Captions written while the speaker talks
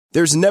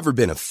There's never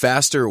been a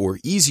faster or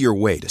easier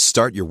way to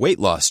start your weight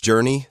loss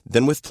journey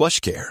than with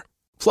PlushCare.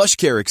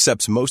 PlushCare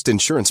accepts most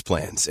insurance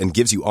plans and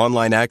gives you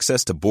online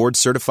access to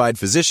board-certified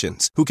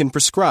physicians who can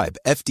prescribe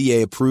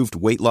FDA-approved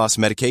weight loss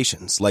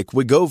medications like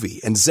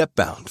Wegovy and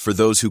Zepbound for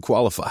those who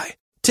qualify.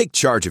 Take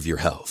charge of your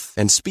health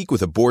and speak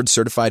with a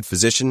board-certified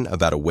physician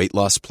about a weight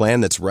loss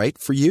plan that's right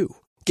for you.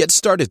 Get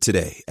started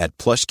today at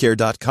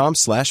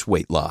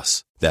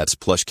plushcare.com/weight-loss. That's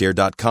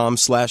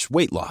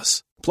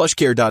plushcare.com/weight-loss.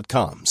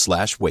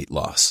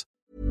 plushcare.com/weight-loss.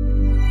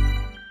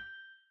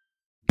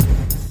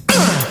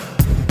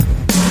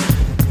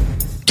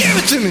 Give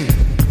it to me.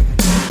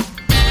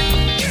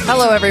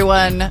 Hello,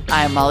 everyone.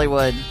 I'm Molly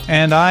Wood.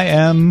 And I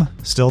am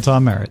still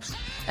Tom Merritt.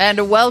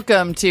 And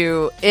welcome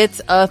to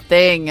It's a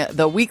Thing,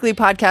 the weekly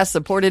podcast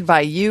supported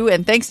by you.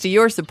 And thanks to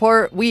your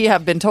support, we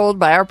have been told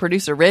by our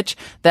producer, Rich,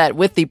 that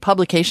with the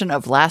publication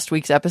of last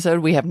week's episode,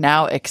 we have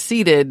now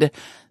exceeded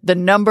the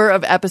number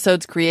of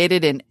episodes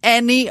created in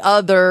any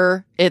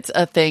other It's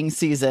a Thing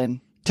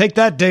season. Take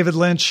that, David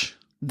Lynch.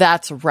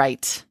 That's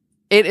right.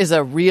 It is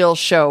a real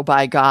show,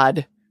 by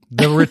God.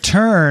 The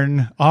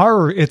return,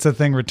 our It's a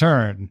Thing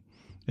return,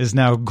 is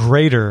now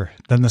greater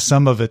than the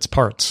sum of its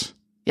parts.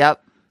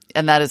 Yep.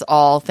 And that is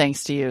all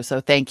thanks to you.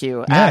 So thank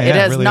you. It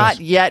has really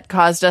not yet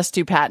caused us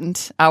to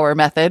patent our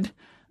method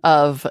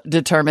of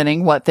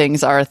determining what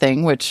things are a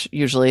thing, which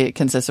usually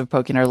consists of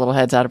poking our little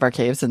heads out of our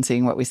caves and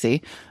seeing what we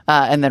see,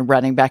 and then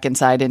running back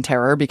inside in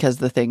terror because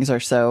the things are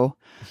so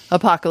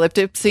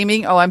apocalyptic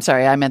seeming. Oh, I'm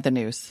sorry. I meant the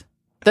news.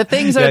 The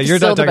things are you're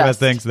still not the talking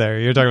best. about things there.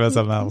 You're talking about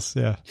something else.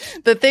 Yeah.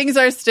 The things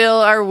are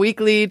still our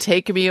weekly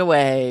take me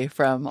away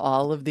from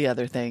all of the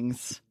other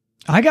things.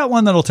 I got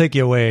one that'll take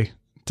you away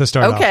to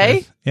start off Okay.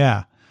 with.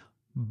 Yeah.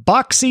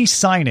 Boxy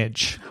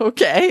signage.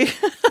 Okay.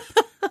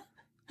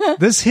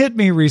 This hit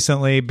me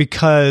recently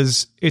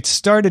because it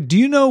started. Do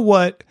you know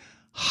what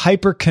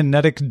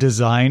hyperkinetic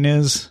design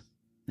is?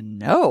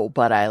 No,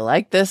 but I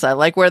like this. I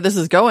like where this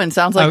is going.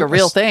 Sounds like a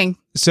real thing.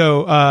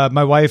 So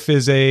my wife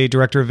is a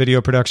director of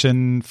video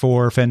production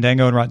for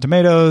Fandango and Rotten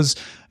Tomatoes.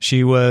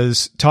 She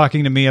was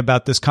talking to me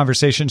about this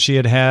conversation she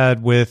had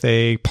had with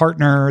a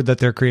partner that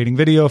they're creating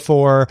video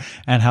for,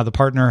 and how the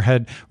partner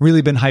had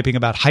really been hyping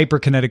about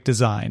hyperkinetic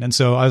design. And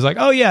so I was like,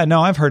 oh yeah,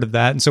 no, I've heard of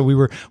that. And so we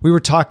were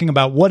talking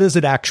about what does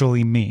it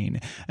actually mean?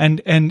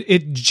 And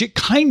it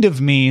kind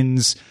of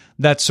means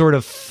that sort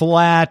of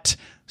flat,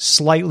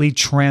 slightly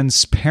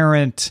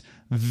transparent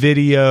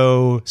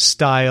video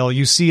style.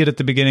 You see it at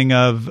the beginning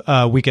of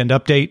Weekend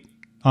Update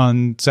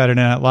on Saturday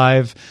Night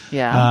Live.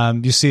 Yeah.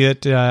 You see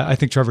it. I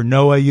think Trevor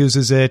Noah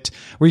uses it,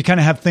 where you kind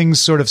of have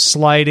things sort of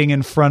sliding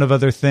in front of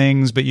other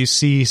things, but you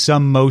see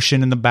some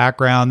motion in the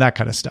background, that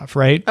kind of stuff,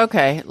 right?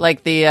 Okay.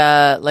 Like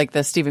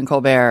the Stephen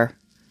Colbert.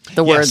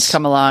 The words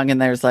come along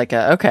and there's like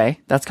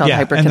that's called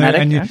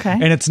hyperkinetic.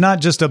 And it's not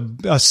just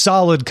a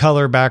solid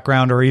color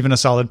background or even a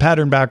solid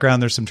pattern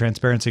background. There's some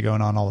transparency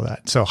going on, all of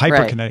that. So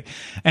hyperkinetic. Right.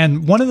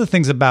 And one of the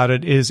things about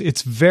it is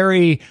it's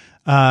very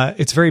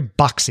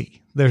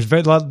boxy.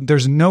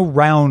 There's no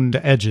round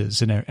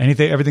edges in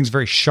anything. Everything's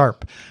very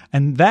sharp.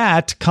 And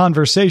that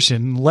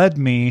conversation led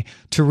me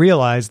to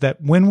realize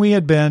that when we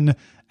had been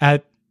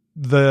at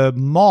the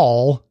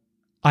mall,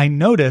 I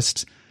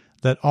noticed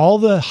that all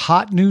the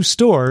hot new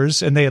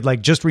stores, and they had like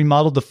just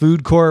remodeled the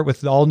food court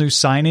with all new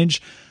signage,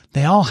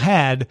 they all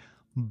had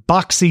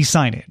boxy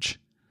signage.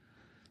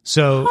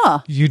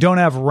 So you don't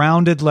have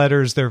rounded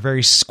letters. They're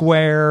very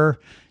square.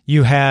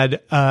 You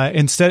had,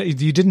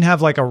 you didn't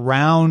have like a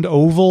round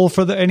oval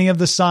for any of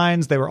the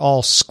signs. They were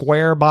all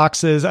square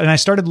boxes. And I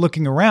started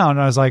looking around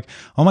and I was like,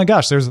 oh my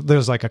gosh,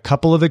 there's like a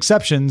couple of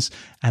exceptions,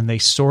 and they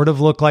sort of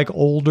look like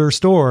older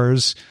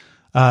stores.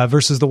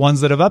 Versus the ones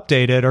that have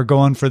updated are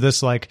going for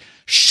this like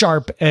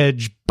sharp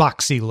edge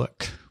boxy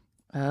look.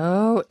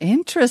 Oh,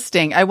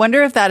 interesting. I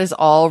wonder if that is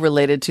all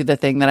related to the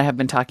thing that I have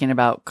been talking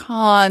about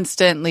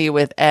constantly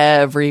with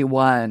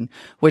everyone,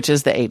 which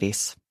is the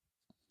 80s.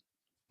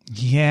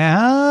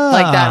 Yeah.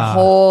 Like that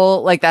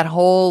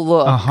whole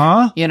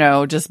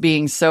look, just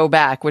being so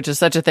back, which is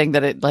such a thing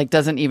that it like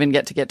doesn't even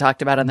get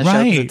talked about on the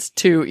show because it's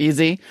too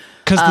easy.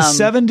 Because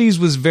the 70s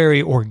was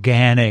very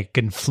organic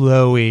and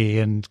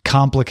flowy and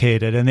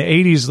complicated, and the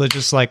 80s was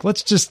just like,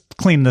 let's just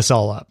clean this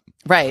all up.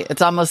 Right.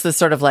 It's almost this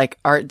sort of like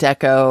Art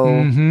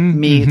Deco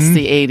meets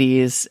the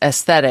 80s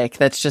aesthetic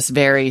that's just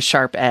very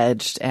sharp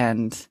edged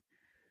and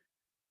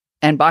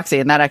boxy.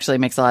 And that actually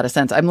makes a lot of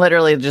sense. I'm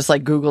literally just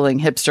like Googling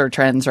hipster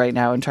trends right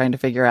now and trying to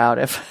figure out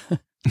if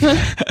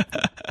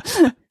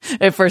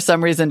if for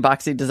some reason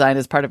boxy design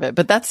is part of it.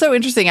 But that's so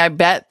interesting.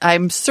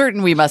 I'm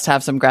certain we must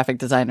have some graphic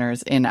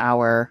designers in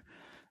our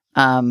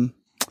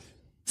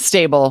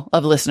stable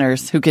of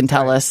listeners who can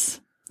tell us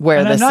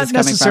where this is coming from. I'm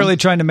not necessarily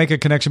trying to make a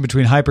connection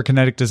between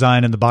hyperkinetic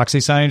design and the boxy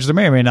signage. There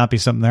may or may not be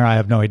something there. I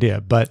have no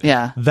idea. But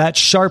that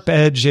sharp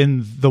edge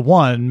in the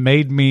one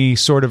made me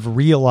sort of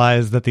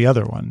realize that the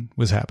other one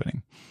was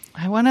happening.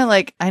 I want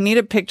to I need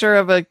a picture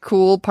of a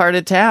cool part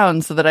of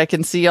town so that I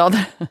can see all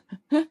the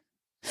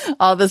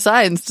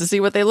signs to see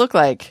what they look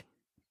like.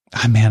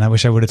 Oh, man, I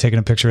wish I would have taken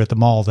a picture at the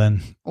mall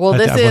then. Well,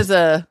 this is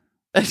a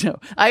No,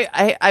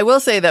 I will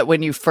say that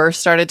when you first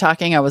started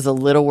talking, I was a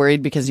little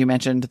worried because you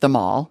mentioned the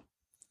mall.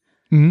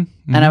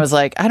 Mm-hmm. And I was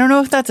like, I don't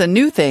know if that's a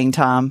new thing,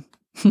 Tom.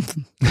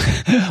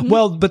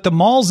 Well, but the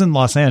malls in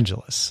Los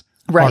Angeles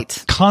are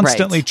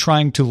constantly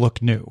trying to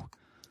look new.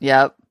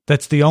 Yep.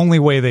 That's the only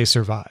way they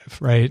survive,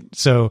 right?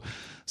 So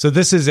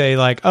this is a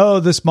like,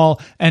 oh, this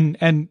mall,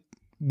 and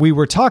we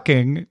were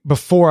talking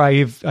before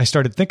I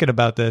started thinking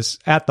about this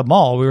at the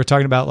mall. We were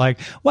talking about like,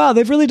 wow,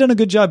 they've really done a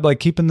good job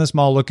like keeping this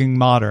mall looking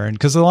modern.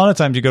 Because a lot of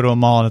times you go to a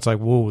mall and it's like,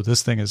 whoa,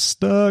 this thing is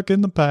stuck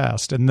in the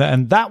past, and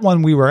that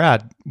one we were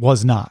at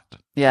was not.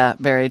 Yeah,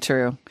 very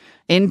true.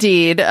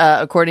 Indeed,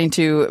 according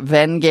to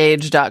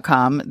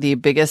Venngage.com, the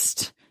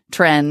biggest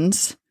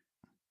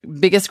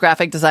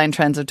graphic design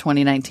trends of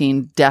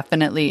 2019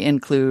 definitely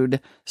include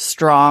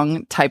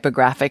strong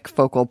typographic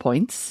focal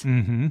points,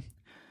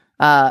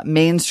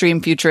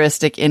 mainstream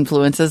futuristic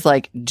influences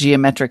like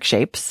geometric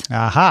shapes,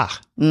 but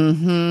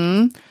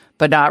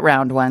not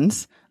round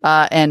ones,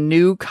 and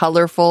new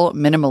colorful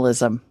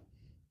minimalism,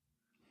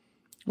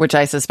 which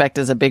I suspect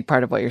is a big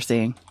part of what you're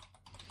seeing.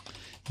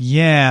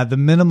 Yeah, the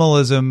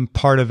minimalism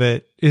part of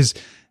it is,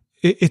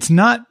 it's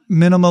not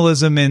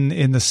minimalism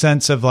in the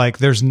sense of like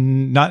there's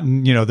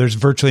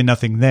virtually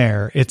nothing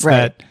there. It's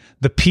that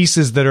the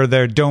pieces that are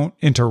there don't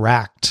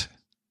interact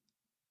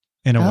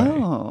in a way.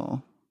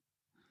 Oh.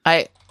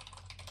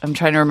 I'm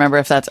trying to remember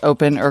if that's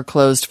open or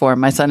closed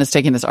form. My son is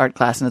taking this art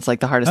class and it's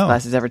like the hardest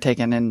class he's ever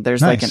taken. And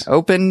there's like an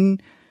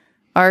open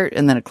art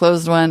and then a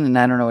closed one, and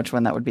I don't know which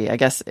one that would be. I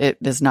guess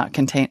it does not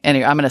contain.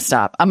 Anyway, I'm going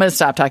to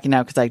stop talking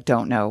now because I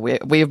don't know.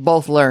 We've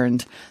both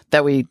learned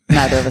that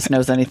neither of us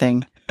knows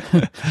anything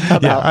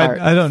about art.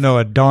 I don't know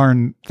a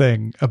darn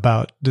thing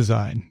about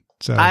design.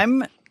 So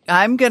I'm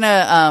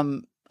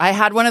gonna. I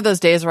had one of those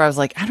days where I was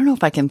like, I don't know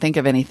if I can think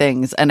of any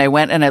things, and I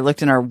went and I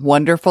looked in our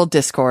wonderful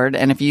Discord.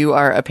 And if you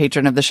are a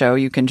patron of the show,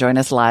 you can join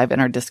us live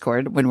in our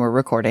Discord when we're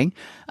recording.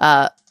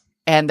 And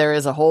there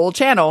is a whole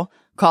channel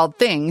called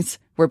Things,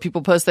 where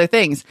people post their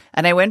things.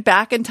 And I went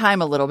back in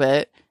time a little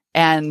bit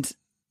and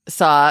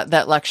saw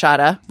that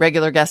Lakshata,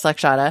 regular guest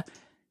Lakshata,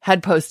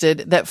 had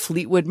posted that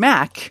Fleetwood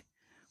Mac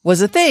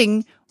was a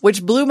thing,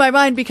 which blew my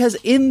mind because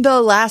in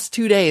the last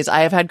 2 days,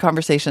 I have had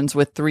conversations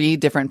with 3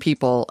 different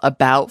people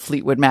about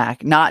Fleetwood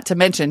Mac, not to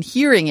mention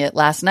hearing it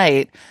last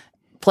night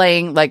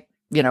playing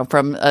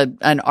from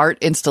an art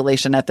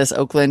installation at this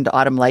Oakland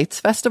Autumn Lights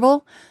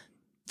Festival.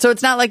 So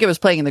it's not like it was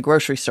playing in the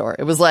grocery store.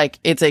 It was like,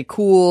 it's a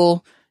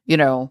cool,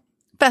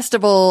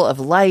 festival of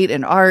light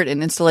and art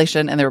and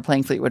installation, and they were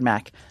playing Fleetwood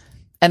Mac.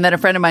 And then a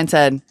friend of mine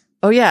said,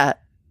 oh yeah,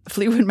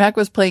 Fleetwood Mac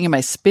was playing in my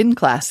spin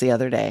class the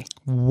other day.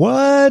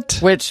 What?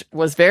 Which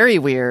was very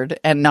weird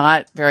and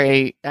not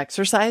very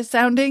exercise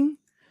sounding.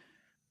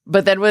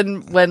 But then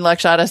when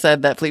Lakshata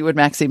said that Fleetwood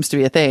Mac seems to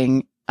be a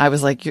thing, I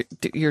was like,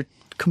 you're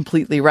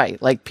completely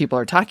right. Like, people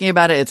are talking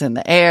about it. It's in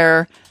the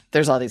air.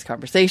 There's all these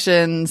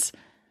conversations.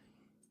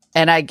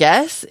 And I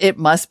guess it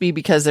must be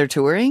because they're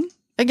touring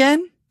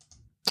again.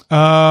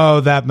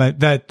 Oh,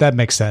 that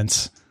makes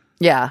sense.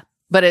 Yeah,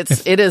 but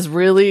it has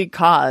really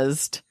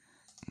caused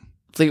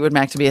Fleetwood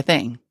Mac to be a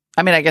thing.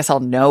 I mean, I guess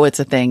I'll know it's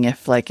a thing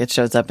if it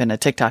shows up in a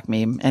TikTok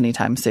meme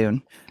anytime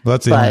soon. Well,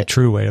 that's the only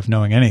true way of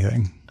knowing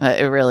anything.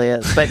 It really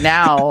is. But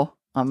now,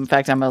 in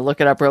fact, I'm going to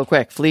look it up real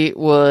quick.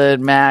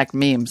 Fleetwood Mac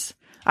memes.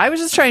 I was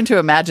just trying to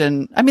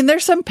imagine. I mean,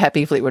 there's some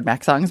peppy Fleetwood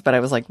Mac songs, but I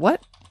was like,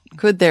 what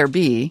could there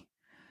be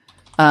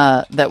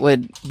that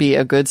would be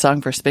a good song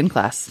for spin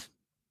class?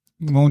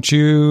 Won't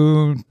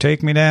you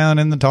take me down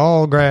in the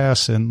tall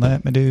grass and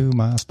let me do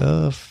my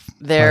stuff?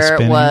 There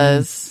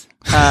was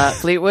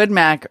Fleetwood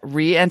Mac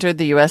re-entered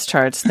the U.S.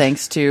 charts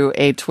thanks to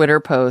a Twitter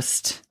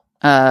post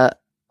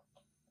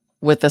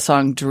with the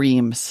song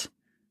Dreams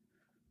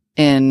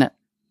in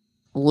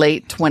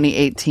late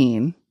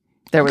 2018.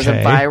 There was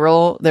a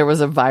viral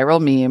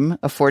meme.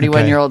 A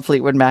 41-year-old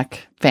Fleetwood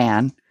Mac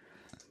fan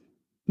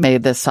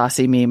made this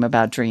saucy meme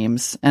about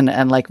Dreams and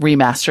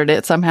remastered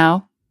it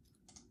somehow.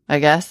 I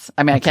guess.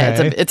 I mean, I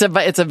can't.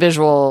 It's a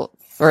visual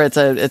or it's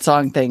a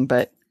song thing,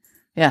 but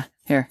yeah,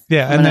 here.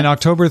 Yeah, and then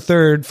October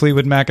 3rd,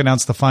 Fleetwood Mac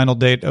announced the final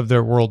date of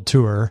their world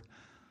tour.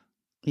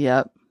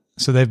 Yep.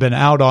 So they've been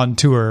out on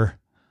tour.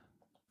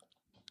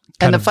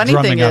 And the funny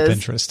thing is,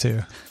 interest too.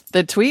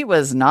 The tweet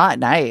was not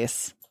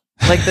nice.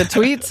 Like, the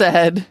tweet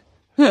said,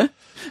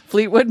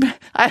 Fleetwood,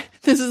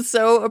 this is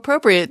so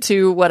appropriate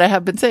to what I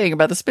have been saying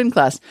about the spin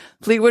class.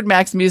 Fleetwood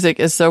Mac's music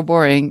is so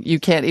boring, you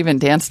can't even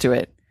dance to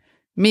it.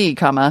 Me,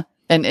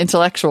 an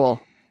intellectual.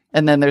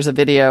 And then there's a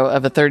video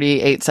of a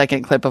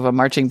 38-second clip of a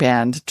marching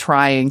band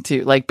trying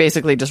to,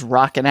 basically just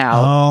rocking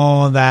out.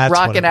 Oh, that's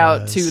rocking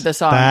out to the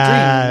song Dreams.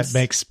 That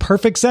makes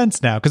perfect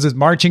sense now, because it's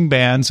marching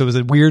band, so it was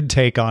a weird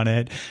take on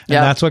it. And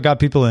that's what got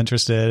people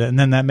interested. And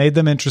then that made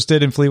them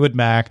interested in Fleetwood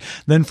Mac.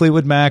 Then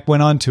Fleetwood Mac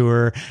went on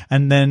tour.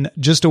 And then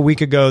just a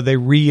week ago, they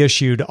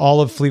reissued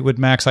all of Fleetwood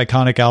Mac's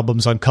iconic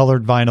albums on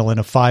colored vinyl in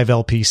a 5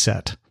 LP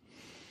set.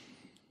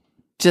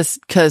 Just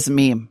because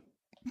meme.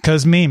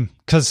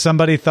 Because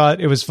somebody thought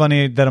it was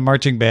funny that a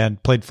marching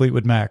band played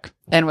Fleetwood Mac.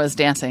 And was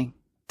dancing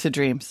to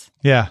Dreams.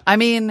 Yeah. I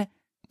mean,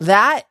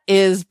 That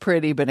is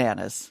pretty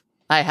bananas,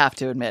 I have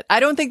to admit. I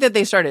don't think that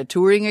they started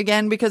touring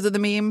again because of the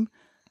meme.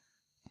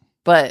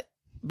 But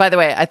by the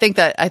way, I think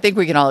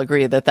we can all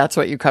agree that that's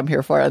what you come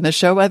here for on this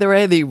show, by the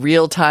way, the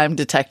real-time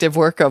detective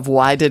work of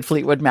why did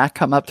Fleetwood Mac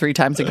come up 3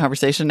 times in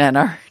conversation and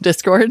our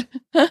Discord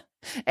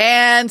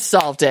and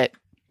solved it.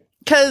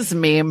 'Cause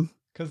meme.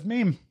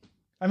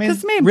 I mean,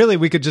 really,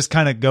 we could just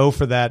kind of go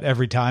for that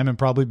every time and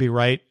probably be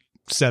right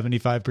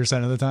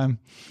 75% of the time.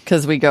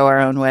 'Cause we go our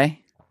own way.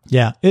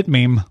 Yeah, it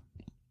meme.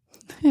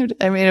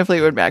 I mean, a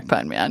Fleetwood Mac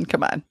pun, man.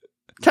 Come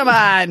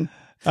on.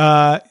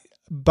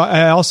 But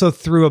I also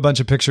threw a bunch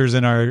of pictures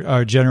in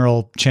our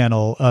general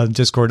channel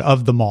Discord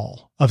of the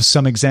mall, of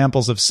some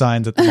examples of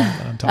signs at the mall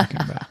that I'm talking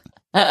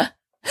about.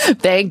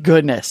 Thank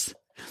goodness.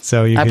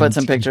 So I put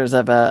some pictures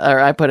of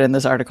I put in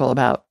this article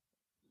about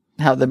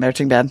how the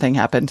marching band thing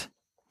happened.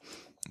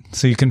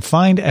 So you can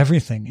find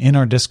everything in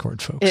our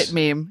Discord, folks. It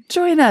meme.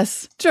 Join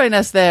us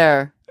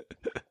there.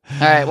 All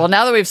right. Well,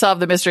 now that we've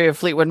solved the mystery of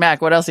Fleetwood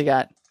Mac, what else you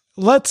got?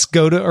 Let's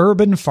go to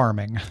urban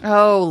farming.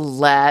 Oh,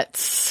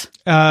 let's.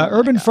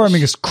 Urban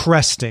farming is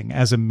cresting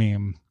as a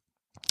meme.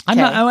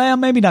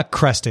 Maybe not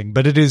cresting,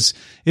 but it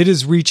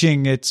is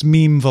reaching its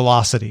meme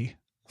velocity,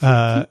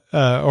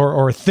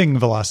 or thing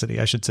velocity,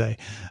 I should say.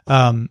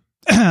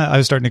 I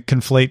was starting to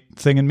conflate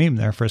thing and meme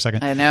there for a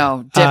second. I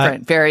know.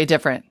 Different, very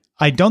different.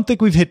 I don't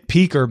think we've hit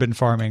peak urban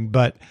farming,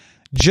 but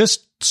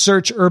just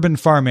search urban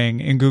farming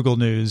in Google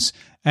News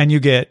and you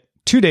get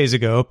 2 days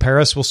ago,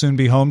 Paris will soon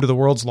be home to the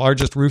world's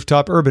largest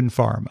rooftop urban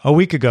farm. A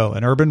week ago,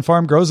 an urban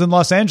farm grows in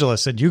Los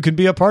Angeles and you can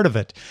be a part of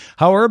it.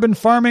 How urban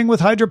farming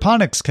with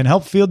hydroponics can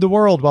help feed the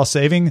world while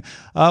saving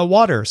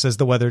water, says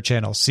the Weather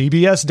Channel.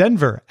 CBS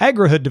Denver.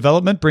 AgriHood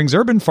development brings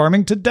urban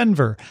farming to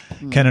Denver.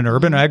 Can an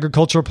urban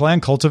agricultural plan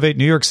cultivate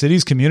New York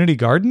City's community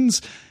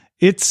gardens?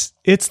 It's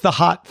the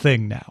hot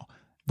thing now,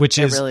 which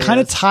is really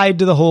kind of tied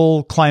to the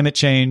whole climate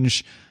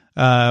change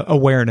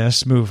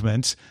awareness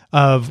movement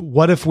of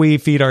what if we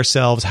feed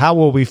ourselves? How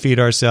will we feed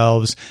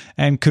ourselves?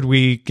 And could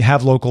we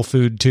have local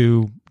food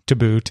to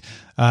boot?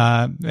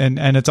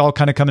 And it's all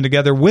kind of coming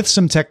together with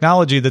some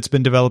technology that's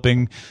been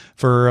developing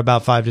for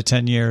about 5 to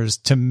 10 years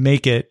to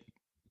make it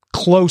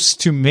close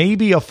to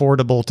maybe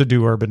affordable to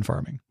do urban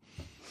farming.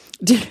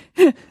 Do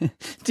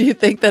you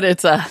think that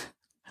it's at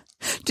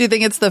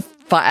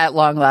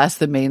long last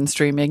the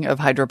mainstreaming of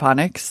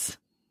hydroponics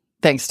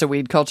thanks to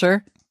weed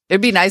culture? It'd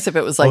be nice if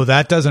it was like,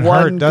 that doesn't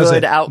one hurt, does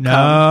good it? outcome.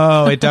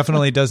 No, it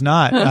definitely does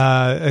not.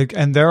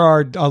 And there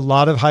are a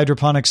lot of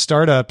hydroponic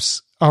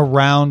startups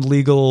around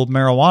legal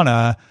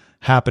marijuana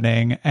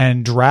happening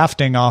and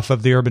drafting off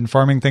of the urban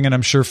farming thing. And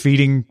I'm sure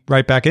feeding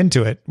right back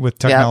into it with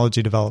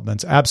technology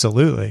developments.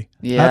 Absolutely.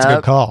 That's a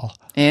good call.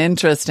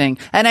 Interesting.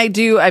 And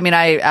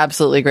I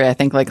absolutely agree. I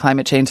think like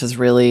climate change has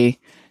really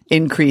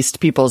increased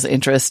people's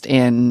interest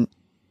in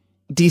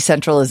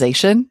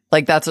decentralization.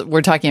 Like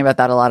we're talking about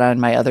that a lot on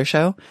my other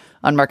show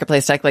on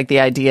Marketplace Tech, like the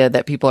idea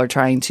that people are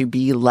trying to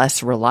be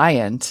less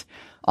reliant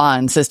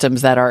on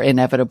systems that are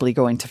inevitably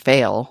going to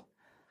fail,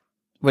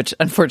 which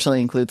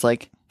unfortunately includes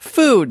like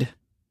food,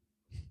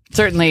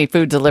 certainly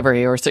food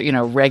delivery or,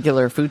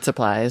 regular food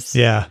supplies.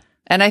 Yeah.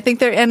 And I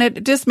think and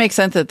it just makes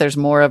sense that there's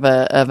more of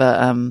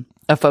a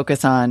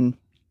focus on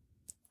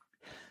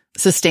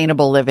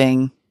sustainable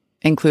living,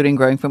 including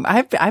growing food.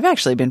 I've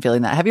actually been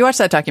feeling that. Have you watched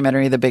that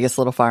documentary, The Biggest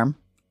Little Farm?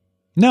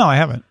 No, I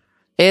haven't.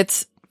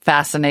 It's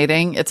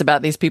fascinating. It's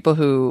about these people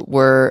who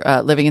were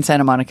living in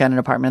Santa Monica in an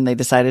apartment. And they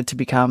decided to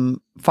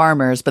become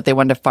farmers, but they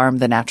wanted to farm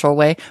the natural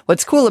way.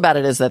 What's cool about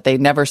it is that they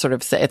never sort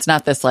of say, it's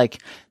not this like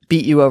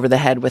beat you over the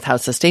head with how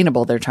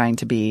sustainable they're trying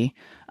to be.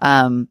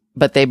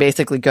 But they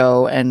basically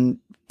go and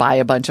buy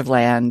a bunch of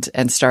land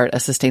and start a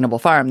sustainable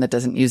farm that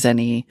doesn't use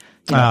any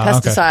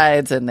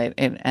pesticides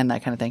and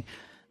that kind of thing.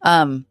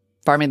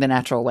 Farming the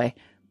natural way.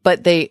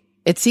 But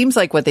it seems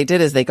like what they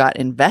did is they got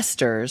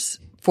investors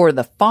for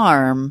the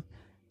farm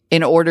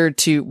in order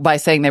to, by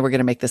saying they were going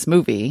to make this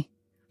movie.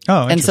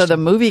 Oh, and so the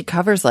movie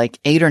covers like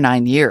 8 or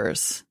 9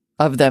 years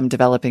of them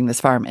developing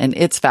this farm. And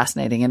it's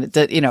fascinating. And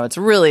it's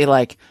really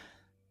like,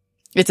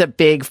 it's a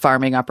big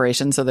farming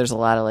operation. So there's a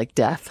lot of like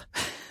death,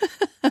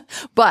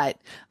 but,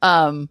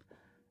 I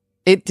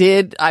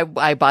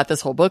bought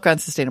this whole book on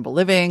sustainable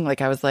living.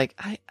 Like I was like,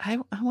 I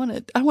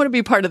want to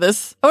be part of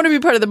this. I want to be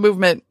part of the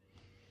movement.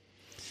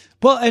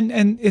 Well,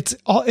 and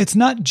it's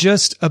not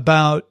just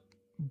about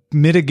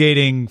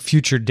mitigating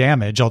future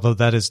damage, although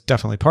that is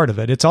definitely part of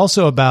it. It's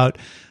also about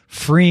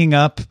freeing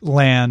up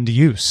land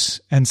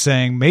use and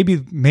saying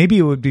maybe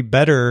it would be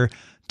better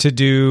to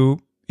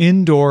do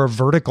indoor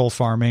vertical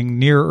farming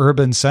near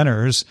urban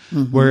centers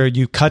where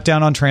you cut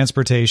down on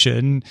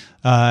transportation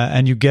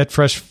and you get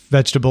fresh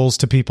vegetables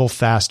to people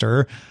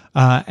faster.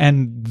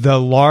 And the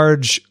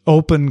large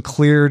open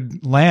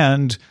cleared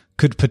land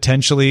could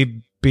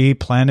potentially be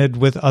planted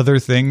with other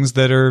things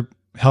that are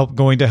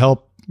going to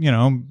help,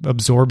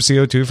 absorb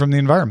CO2 from the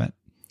environment.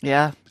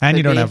 Yeah. And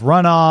you don't have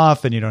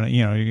runoff and you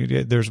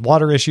don't, there's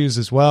water issues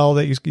as well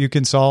that you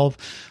can solve.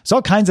 It's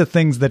all kinds of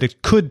things that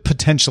it could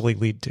potentially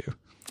lead to.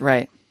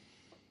 Right.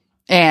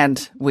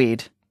 And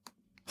weed.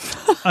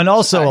 And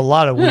also a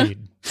lot of weed.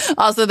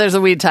 Also, there's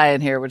a weed tie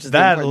in here, which is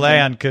that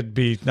land could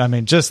be, I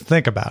mean, just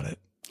think about it.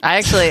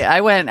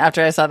 I went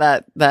after I saw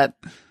that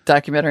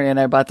documentary and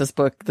I bought this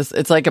book.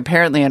 It's like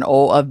apparently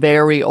a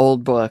very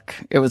old book.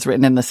 It was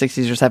written in the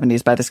 60s or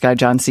 70s by this guy,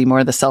 John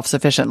Seymour, The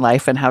Self-Sufficient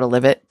Life and How to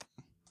Live It.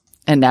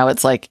 And now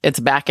it's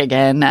back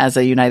again as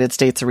a United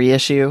States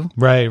reissue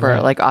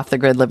for like off the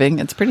grid living.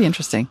 It's pretty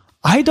interesting.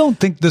 I don't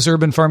think this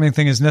urban farming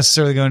thing is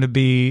necessarily going to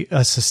be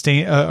a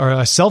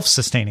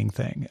self-sustaining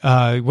thing.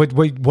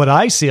 What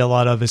I see a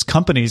lot of is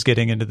companies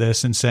getting into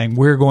this and saying,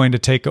 we're going to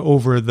take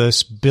over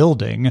this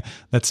building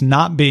that's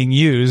not being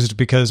used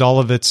because all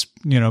of its,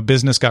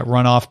 business got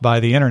run off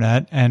by the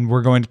internet, and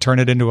we're going to turn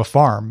it into a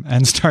farm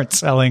and start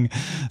selling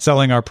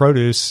our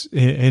produce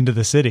into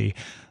the city.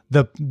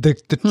 The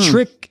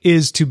trick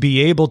is to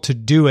be able to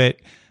do it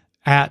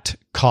at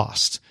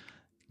cost.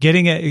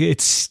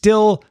 It's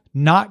still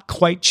not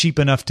quite cheap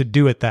enough to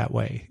do it that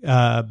way.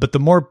 But the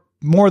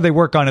more they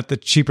work on it, the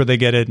cheaper they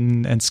get it,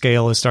 and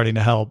scale is starting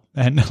to help.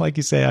 And like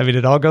you say, I mean,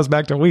 it all goes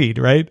back to weed,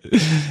 right?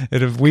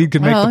 And if weed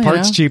can make the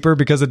parts cheaper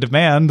because of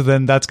demand,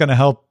 then that's going to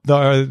help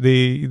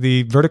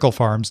the vertical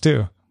farms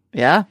too.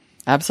 Yeah,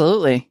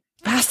 absolutely.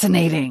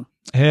 Fascinating.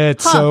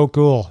 It's so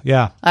cool.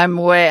 Yeah. I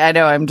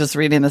know. I'm just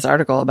reading this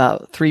article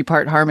about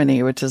 3-part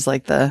harmony, which is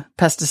like the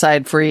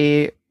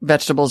pesticide-free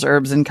vegetables,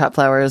 herbs, and cut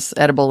flowers,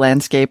 edible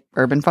landscape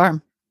urban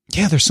farm.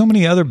 Yeah, there's so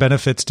many other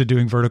benefits to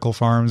doing vertical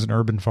farms and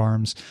urban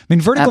farms. I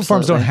mean, vertical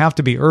farms don't have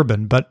to be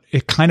urban, but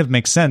it kind of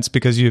makes sense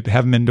because you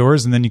have them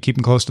indoors and then you keep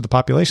them close to the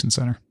population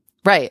center.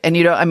 Right.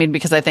 And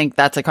because I think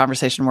that's a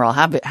conversation we're all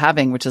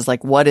having, which is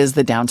like, what is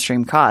the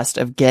downstream cost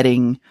of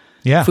getting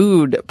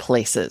food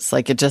places?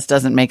 Like, it just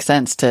doesn't make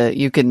sense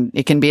it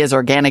can be as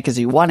organic as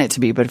you want it to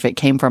be, but if it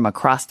came from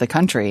across the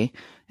country,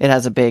 it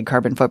has a big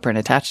carbon footprint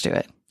attached to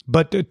it.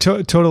 But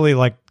totally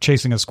like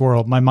chasing a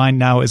squirrel. My mind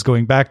now is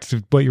going back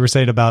to what you were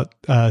saying about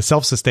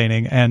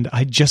self-sustaining. And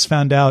I just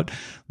found out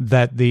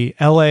that the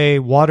LA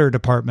Water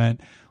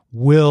Department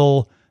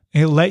will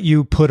let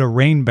you put a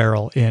rain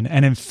barrel in,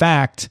 and in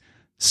fact,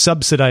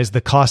 subsidize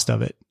the cost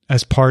of it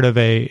as part of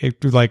a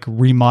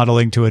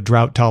remodeling to a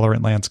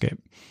drought-tolerant landscape.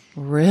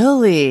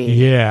 Really?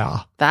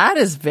 Yeah. That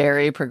is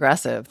very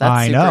progressive.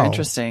 That's super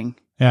interesting.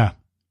 Yeah.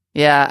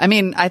 Yeah. I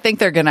mean, I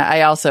think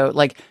I also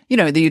the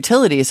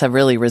utilities have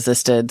really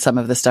resisted some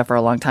of this stuff for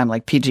a long time,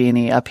 like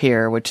PG&E up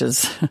here, which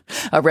is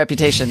a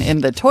reputation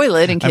in the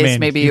toilet, in case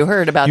maybe you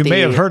heard about You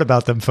may have heard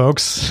about them,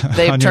 folks.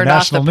 They've turned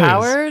off the news.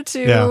 Power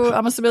to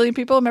almost 1 million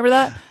people. Remember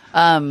that?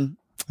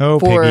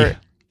 For Piggy.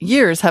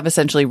 Years have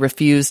essentially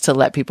refused to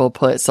let people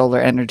put solar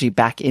energy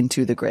back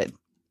into the grid.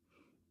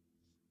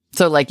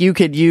 So like you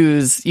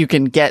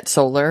can get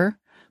solar,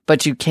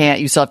 but you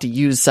still have to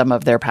use some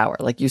of their power.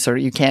 Like you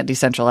can't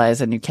decentralize,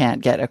 and you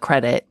can't get a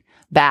credit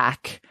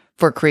back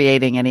for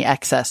creating any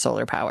excess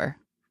solar power.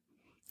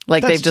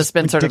 Like they've just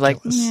been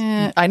ridiculous. Sort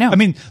of like, I know. I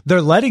mean,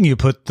 they're letting you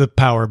put the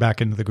power back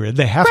into the grid.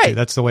 They have to.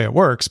 That's the way it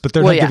works. But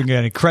they're not giving you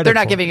any credit. They're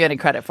not giving you any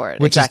credit for it.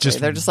 Which exactly. is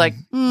just they're just like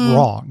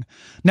wrong.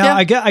 Now,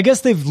 I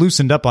guess they've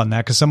loosened up on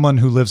that, because someone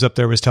who lives up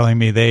there was telling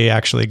me they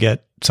actually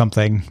get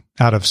something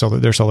out of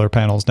their solar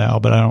panels now,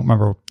 but I don't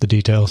remember the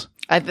details.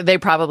 They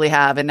probably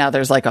have, and now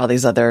there's like all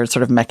these other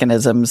sort of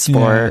mechanisms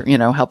for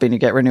helping you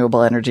get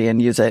renewable energy and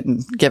use it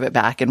and give it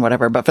back and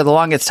whatever. But for the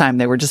longest time,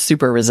 they were just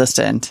super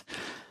resistant.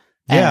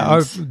 Yeah,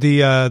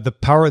 the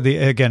power.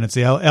 Again, it's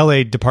the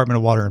LA Department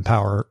of Water and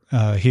Power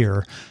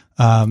here.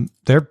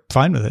 They're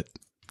fine with it.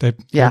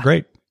 They're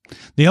great.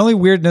 The only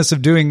weirdness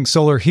of doing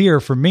solar here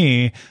for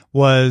me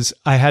was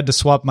I had to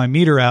swap my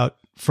meter out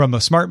from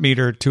a smart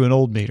meter to an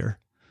old meter,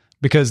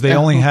 because they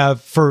only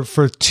have for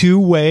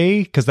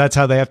two-way, because that's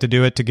how they have to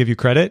do it to give you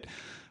credit.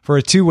 For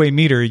a two-way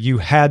meter, you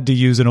had to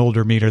use an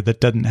older meter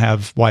that doesn't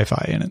have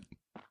Wi-Fi in it.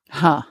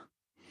 Huh.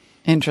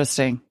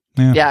 Interesting.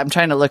 Yeah, I'm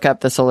trying to look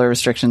up the solar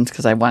restrictions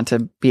because I want to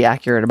be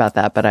accurate about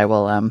that, but I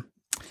will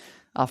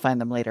I'll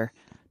find them later.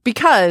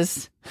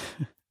 Because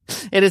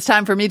it is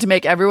time for me to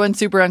make everyone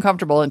super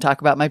uncomfortable and talk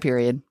about my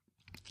period.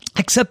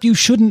 Except you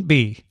shouldn't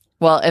be.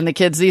 Well, and the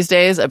kids these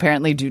days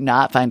apparently do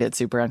not find it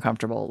super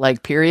uncomfortable.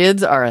 Like,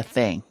 periods are a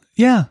thing.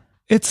 Yeah.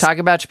 Talk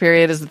about your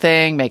period is a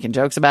thing. Making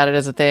jokes about it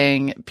is a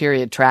thing.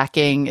 Period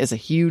tracking is a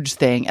huge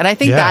thing. And I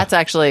think that's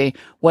actually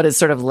what has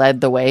sort of led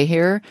the way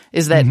here,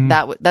 is that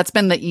that's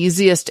been the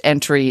easiest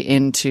entry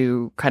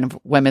into kind of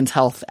women's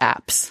health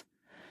apps.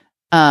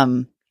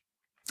 And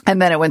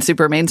then it went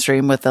super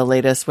mainstream with the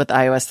latest with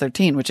iOS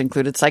 13, which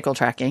included cycle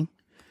tracking.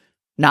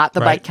 Not the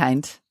bike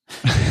kind.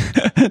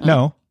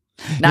 No.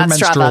 Not your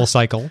menstrual Strava.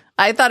 cycle.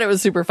 I thought it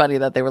was super funny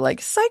that they were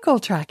like, cycle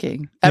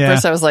tracking. At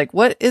first I was like,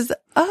 what is...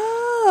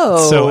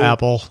 So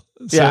Apple.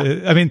 So,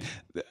 I mean,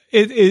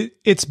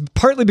 it's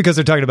partly because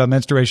they're talking about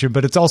menstruation,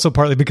 but it's also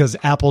partly because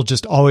Apple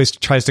just always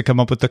tries to come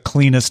up with the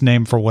cleanest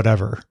name for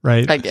whatever,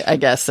 right? I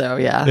guess so,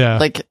 yeah.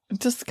 Like,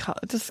 just call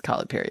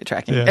it period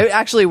tracking. Yeah. It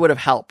actually would have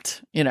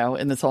helped,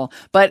 in this whole...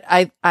 But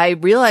I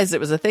realized it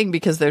was a thing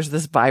because there's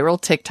this viral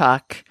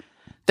TikTok...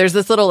 There's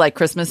this little like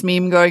Christmas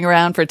meme going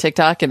around for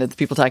TikTok, and it's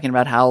people talking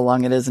about how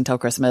long it is until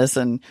Christmas,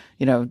 and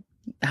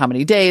how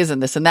many days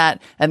and this and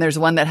that. And there's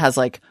one that has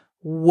like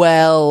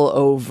well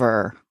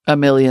over 1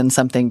 million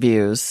something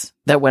views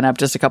that went up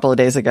just a couple of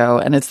days ago.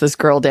 And it's this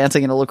girl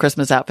dancing in a little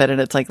Christmas outfit.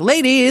 And it's like,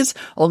 ladies,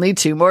 only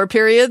 2 more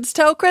periods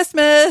till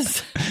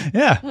Christmas.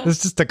 Yeah,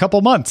 it's just a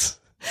couple months.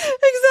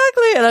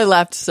 Exactly. And I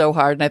laughed so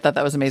hard and I thought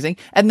that was amazing.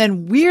 And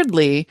then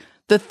weirdly,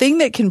 the thing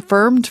that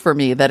confirmed for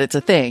me that it's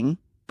a thing,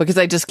 because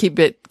I just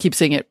keep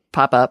seeing it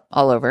pop up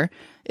all over,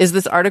 is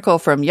this article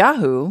from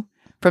Yahoo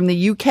from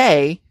the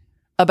UK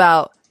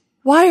about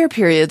why are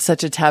periods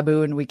such a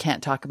taboo and we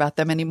can't talk about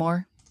them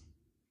anymore?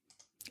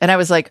 And I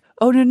was like,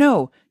 oh,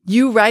 no.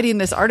 You writing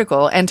this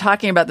article and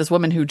talking about this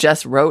woman who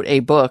just wrote a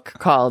book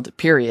called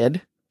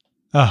Period.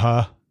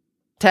 Uh-huh.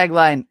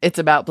 Tagline, it's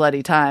about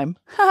bloody time.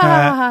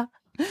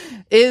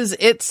 Is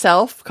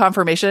itself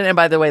confirmation. And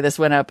by the way, this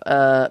went up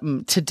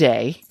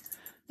today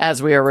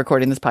as we are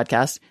recording this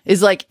podcast,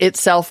 is like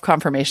itself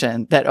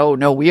confirmation that, oh,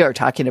 no, we are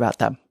talking about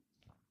them.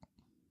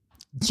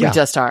 Yeah. We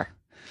just are.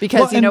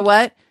 Because you know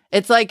what?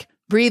 It's like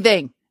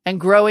breathing and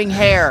growing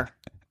hair.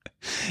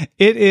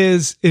 It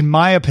is, in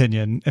my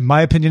opinion,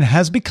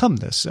 has become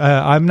this.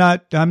 I'm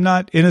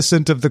not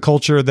innocent of the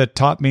culture that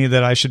taught me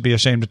that I should be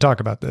ashamed to talk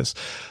about this,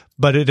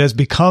 but it has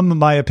become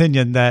my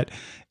opinion that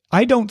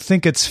I don't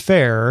think it's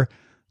fair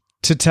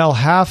to tell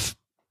half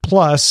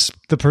plus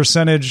the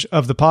percentage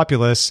of the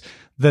populace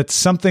that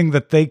something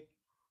that they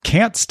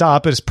can't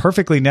stop is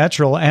perfectly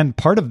natural and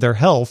part of their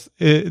health.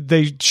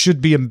 They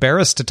should be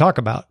embarrassed to talk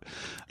about.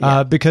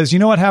 Yeah. Because you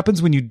know what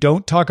happens when you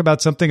don't talk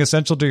about something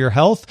essential to your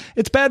health?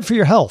 It's bad for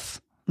your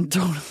health.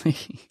 Totally.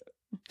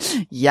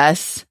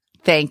 Yes.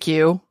 Thank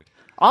you.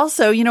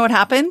 Also, you know what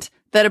happened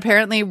that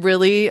apparently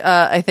really,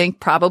 I think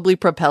probably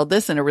propelled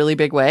this in a really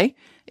big way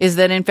is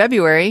that in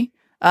February,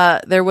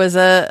 there was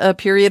a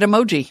period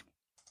emoji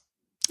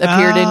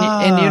appeared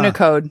in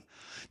Unicode.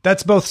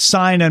 That's both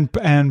sign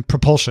and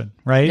propulsion,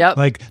 right? Yep.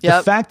 Like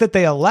the fact that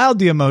they allowed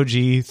the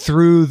emoji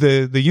through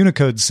the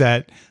Unicode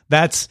set,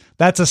 that's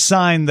a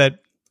sign that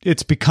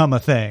it's become a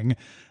thing.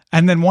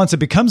 And then once it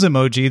becomes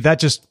emoji, that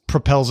just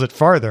propels it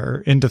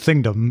farther into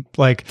thingdom.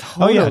 Like,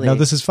 totally. Oh yeah, no,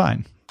 this is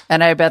fine.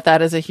 And I bet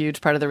that is a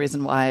huge part of the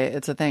reason why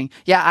it's a thing.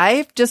 Yeah,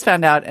 I just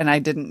found out, and I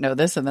didn't know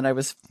this, and then I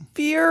was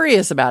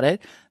furious about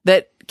it,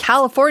 that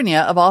California,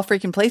 of all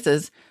freaking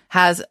places,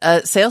 has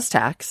a sales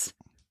tax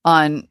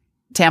on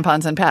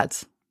tampons and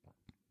pads.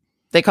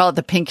 They call it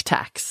the pink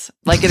tax.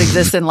 Like it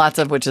exists in lots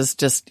of, which is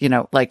just,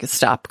 like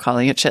stop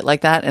calling it shit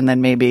like that. And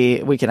then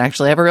maybe we can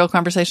actually have a real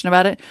conversation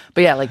about it.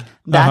 But yeah, like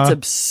that's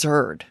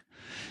absurd.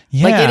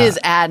 Yeah. Like it is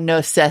a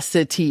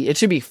necessity. It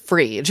should be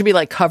free. It should be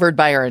like covered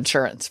by our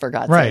insurance for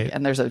God's sake.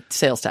 And there's a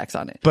sales tax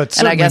on it. But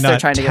and I guess they're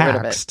trying to get rid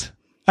of it.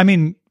 I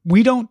mean,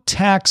 we don't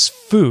tax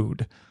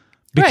food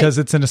because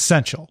it's an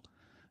essential.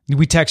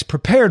 We tax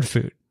prepared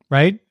food,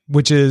 right?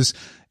 Which is,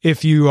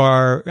 if you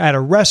are at a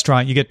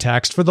restaurant, you get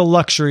taxed for the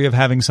luxury of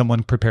having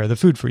someone prepare the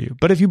food for you.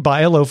 But if you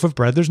buy a loaf of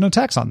bread, there's no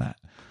tax on that.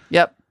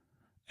 Yep.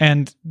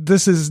 And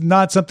this is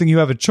not something you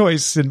have a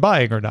choice in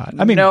buying or not.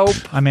 I mean, nope.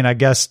 I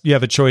guess you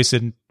have a choice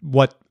in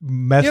what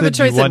method you have a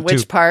choice in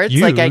which parts.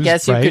 Use, like, I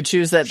guess you could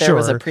choose that there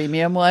was a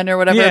premium one or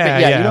whatever.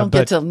 Yeah, but you don't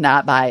get to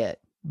not buy it.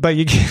 But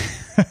you can.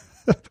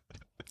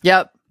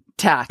 Yep.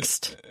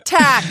 Taxed.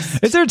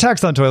 Is there a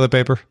tax on toilet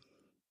paper?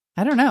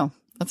 I don't know.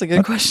 That's a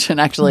good question,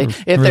 actually.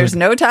 If there's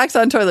no tax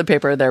on toilet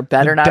paper, there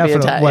better not be a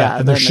tax. Yeah,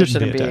 and there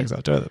shouldn't be a tax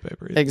on toilet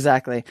paper either.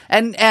 Exactly.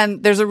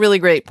 And there's a really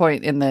great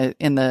point in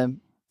the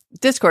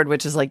Discord,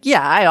 which is like,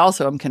 yeah, I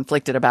also am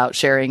conflicted about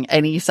sharing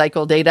any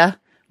cycle data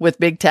with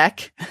big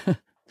tech.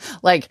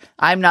 Like,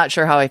 I'm not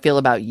sure how I feel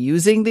about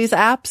using these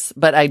apps,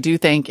 but I do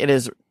think it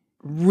is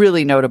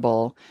really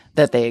notable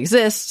that they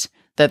exist,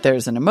 that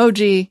there's an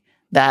emoji,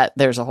 that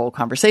there's a whole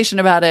conversation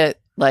about it.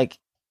 Like,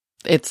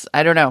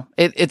 I don't know.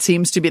 It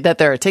seems to be that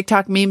there are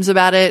TikTok memes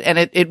about it. And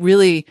it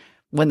really,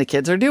 when the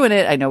kids are doing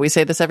it, I know we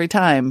say this every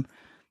time,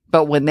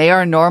 but when they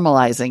are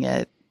normalizing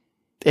it,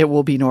 it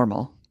will be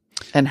normal.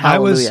 And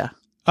hallelujah.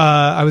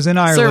 I was in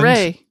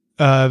Ireland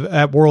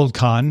at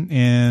Worldcon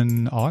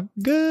in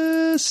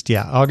August.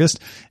 Yeah, August.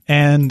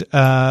 And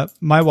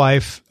my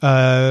wife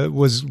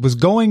was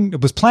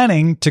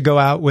planning to go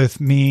out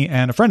with me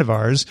and a friend of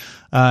ours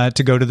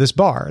to go to this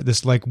bar,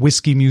 this like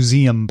whiskey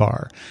museum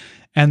bar.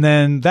 And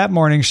then that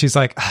morning she's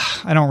like,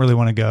 I don't really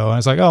want to go. I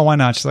was like, oh, why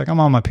not? She's like,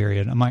 I'm on my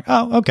period. I'm like,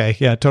 oh, okay.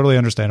 Yeah, totally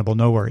understandable.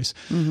 No worries.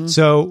 Mm-hmm.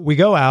 So we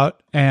go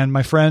out and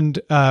my friend,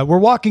 we're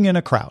walking in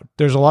a crowd.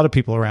 There's a lot of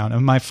people around.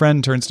 And my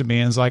friend turns to me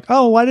and is like,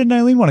 oh, why didn't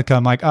Eileen want to come?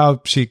 I'm like, oh,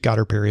 she got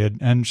her period.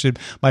 And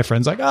my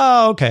friend's like,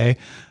 oh, okay.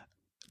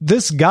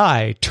 This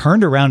guy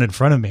turned around in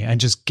front of me and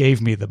just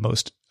gave me the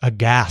most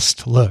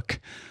aghast look.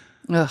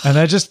 Ugh. And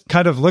I just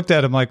kind of looked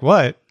at him like,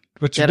 what?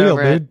 What's your deal,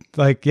 dude?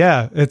 Like,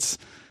 yeah,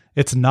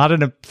 it's not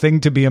a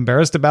thing to be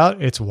embarrassed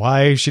about. It's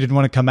why she didn't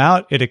want to come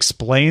out. It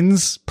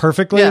explains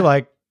perfectly,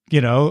 like,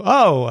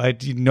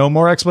 no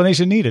more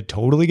explanation needed.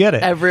 Totally get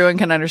it. Everyone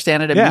can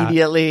understand it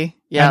immediately.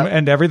 Yeah.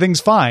 And everything's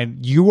fine.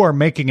 You are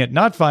making it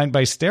not fine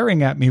by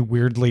staring at me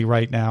weirdly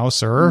right now,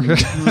 sir.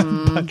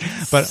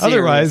 Mm-hmm. but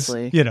otherwise,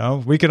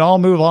 we can all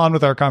move on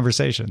with our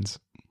conversations.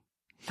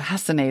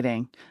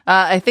 Fascinating.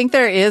 I think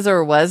there is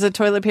or was a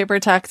toilet paper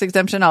tax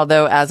exemption,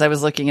 although as I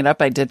was looking it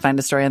up, I did find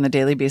a story on the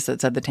Daily Beast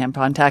that said the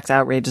tampon tax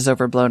outrage is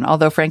overblown,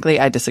 although frankly,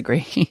 I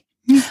disagree.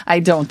 I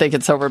don't think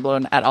it's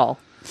overblown at all.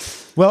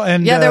 Well,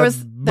 and yeah, there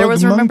was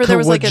remember there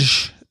was like a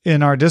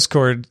in our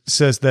Discord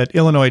says that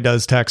Illinois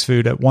does tax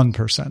food at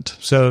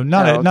 1%. So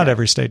not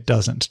every state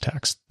doesn't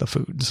tax the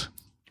foods.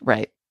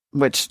 Right,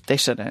 which they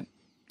shouldn't.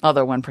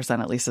 Although 1%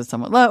 at least is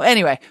somewhat low.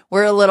 Anyway,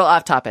 we're a little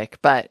off topic,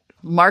 but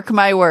mark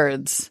my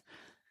words.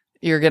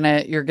 You're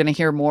gonna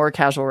hear more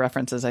casual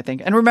references, I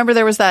think. And remember,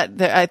 there was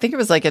I think it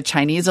was like a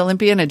Chinese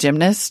Olympian, a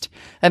gymnast,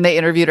 and they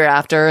interviewed her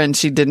after, and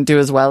she didn't do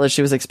as well as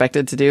she was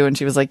expected to do, and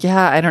she was like,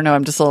 "Yeah, I don't know,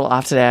 I'm just a little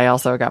off today. I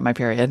also got my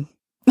period."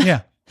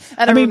 Yeah,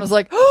 and everyone was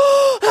like,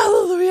 "Oh,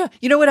 hallelujah!"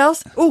 You know what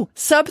else? Oh,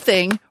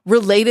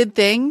 related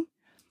thing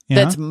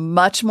that's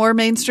much more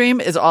mainstream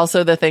is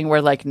also the thing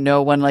where like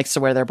no one likes to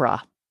wear their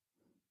bra.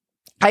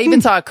 I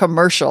even saw a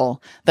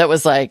commercial that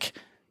was like,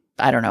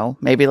 I don't know,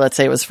 maybe let's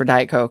say it was for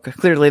Diet Coke.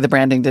 Clearly the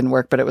branding didn't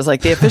work, but it was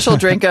like the official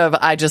drink of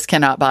I just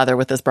cannot bother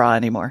with this bra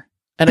anymore.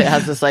 And it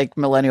has this like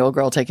millennial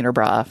girl taking her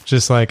bra off.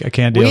 Just like I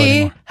can't deal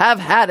anymore. We have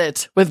had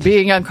it with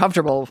being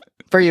uncomfortable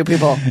for you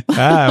people.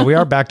 We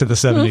are back to the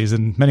 70s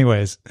in many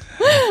ways.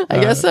 I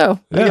guess so.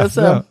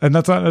 No, and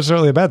that's not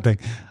necessarily a bad thing.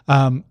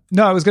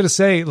 No, I was going to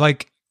say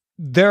like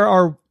there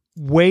are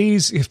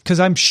ways,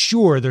 because I'm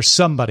sure there's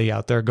somebody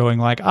out there going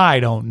like, I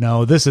don't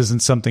know, this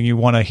isn't something you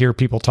want to hear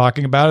people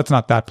talking about. It's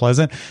not that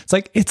pleasant.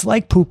 It's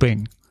like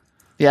pooping.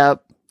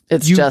 Yep.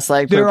 It's just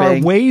like pooping. There are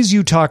ways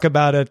you talk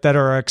about it that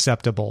are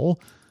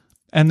acceptable,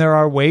 and there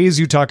are ways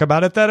you talk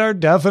about it that are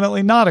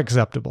definitely not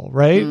acceptable,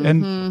 right? Mm-hmm.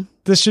 And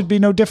this should be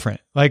no different.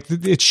 Like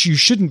you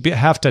shouldn't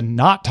have to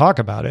not talk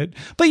about it.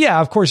 But yeah,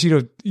 of course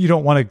you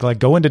don't want to like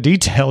go into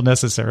detail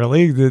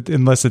necessarily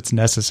unless it's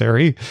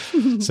necessary.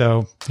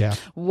 So yeah.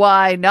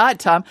 Why not,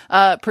 Tom?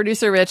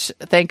 Producer Rich,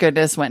 thank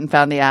goodness, went and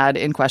found the ad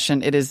in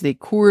question. It is the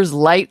Coors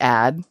Light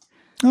ad.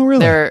 Oh,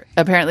 really?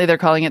 They're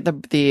calling it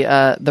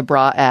the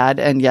bra ad,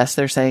 and yes,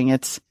 they're saying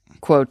it's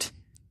quote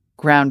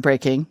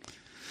groundbreaking.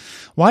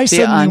 Why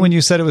suddenly when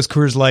you said it was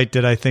Coors Light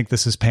did I think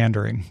this is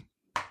pandering?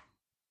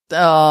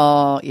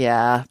 Oh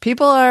yeah,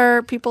 people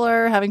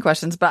are having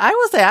questions, but I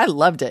will say I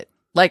loved it.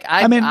 Like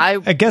I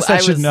guess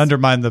that shouldn't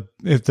undermine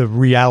the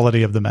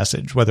reality of the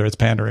message, whether it's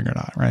pandering or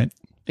not, right?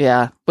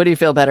 Yeah. Would you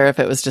feel better if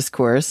it was just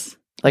Coors?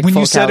 Like when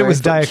you said it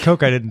was Diet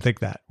Coke, I didn't think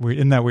that.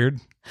 Isn't that weird?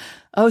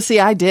 Oh, see,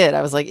 I did.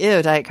 I was like,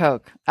 ew, Diet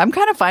Coke. I'm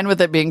kind of fine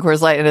with it being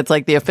Coors Light, and it's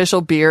like the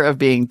official beer of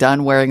being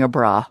done wearing a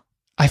bra.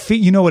 I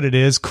think, you know what it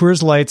is?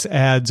 Coors Light's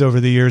ads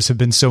over the years have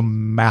been so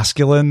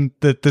masculine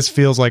that this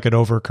feels like an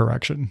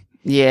overcorrection.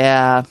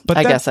 Yeah, but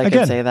I guess I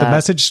could say that. The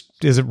message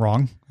isn't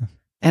wrong.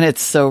 And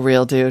it's so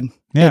real, dude.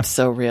 Yeah. It's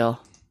so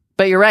real.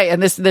 But you're right.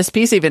 And this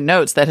piece even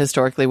notes that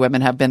historically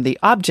women have been the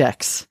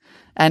objects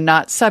and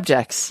not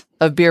subjects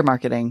of beer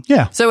marketing.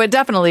 Yeah. So it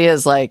definitely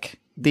is like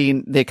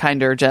the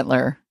kinder,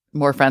 gentler,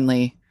 more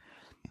friendly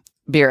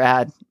beer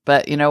ad.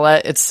 But you know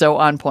what? It's so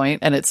on point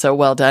and it's so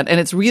well done. And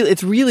it's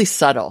really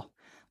subtle.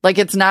 Like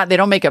it's not, they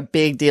don't make a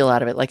big deal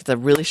out of it. Like it's a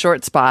really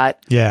short spot.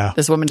 Yeah.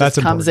 This woman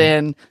just comes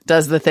in,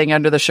 does the thing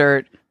under the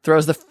shirt,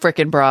 throws the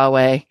frickin' bra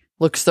away,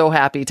 looks so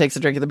happy, takes a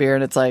drink of the beer,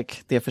 and it's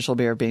like the official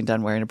beer of being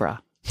done wearing a bra.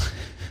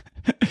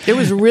 It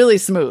was really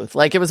smooth.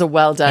 Like it was a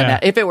well done. Yeah.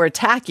 If it were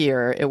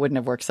tackier, it wouldn't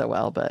have worked so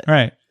well, but.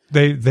 Right.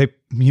 They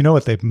you know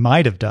what they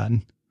might have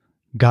done?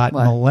 Got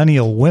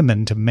millennial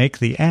women to make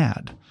the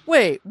ad.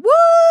 Wait,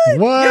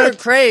 what? You're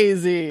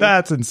crazy.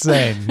 That's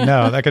insane.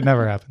 No, that could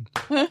never happen.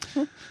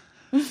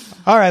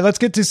 All right, let's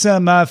get to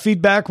some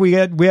feedback. We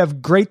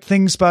have great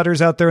thing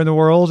spotters out there in the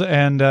world,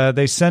 and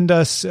they send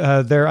us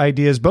their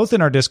ideas both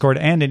in our Discord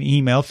and in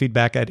email,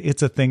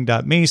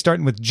 feedback@itsathing.me,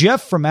 starting with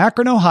Jeff from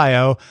Akron,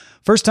 Ohio.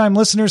 First-time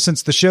listener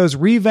since the show's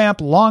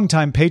revamp,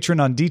 longtime patron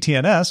on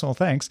DTNS. Well,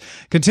 thanks.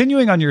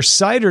 Continuing on your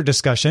cider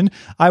discussion,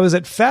 I was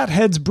at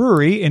Fathead's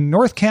Brewery in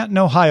North Canton,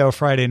 Ohio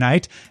Friday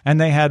night, and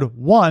they had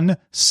one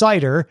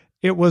cider.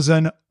 It was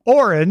an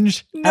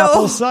orange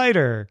apple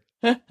cider.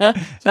 That's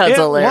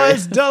hilarious. It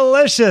was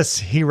delicious,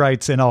 he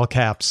writes in all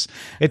caps.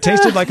 It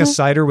tasted like a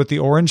cider with the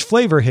orange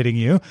flavor hitting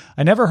you.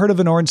 I never heard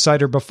of an orange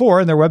cider before,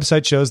 and their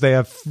website shows they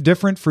have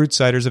different fruit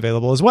ciders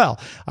available as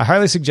well. I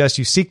highly suggest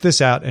you seek this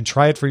out and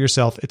try it for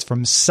yourself. It's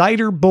from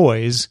Cider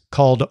Boys,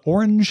 called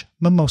Orange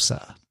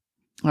Mimosa.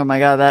 Oh my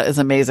God, that is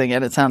amazing,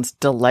 and it sounds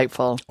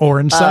delightful.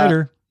 Orange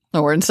cider.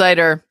 Orange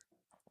cider.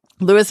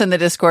 Lewis in the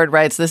Discord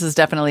writes, this is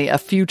definitely a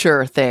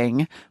future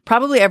thing.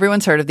 Probably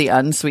everyone's heard of the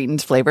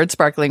unsweetened flavored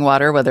sparkling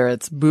water, whether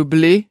it's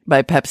Bubbly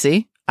by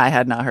Pepsi. I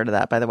had not heard of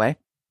that, by the way.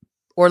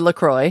 Or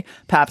LaCroix,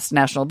 Pabst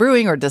National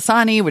Brewing, or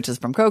Dasani, which is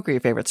from Coke or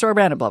your favorite store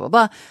brand, and blah,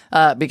 blah,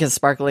 blah, because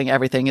sparkling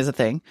everything is a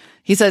thing.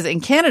 He says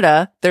in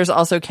Canada, there's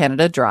also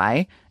Canada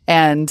Dry,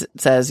 and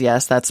says,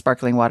 yes, that's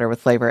sparkling water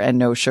with flavor and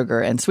no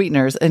sugar and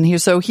sweeteners.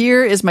 And so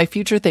here is my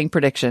future thing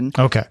prediction.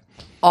 Okay.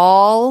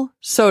 All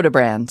soda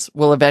brands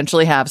will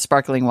eventually have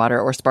sparkling water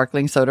or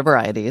sparkling soda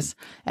varieties,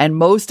 and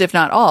most, if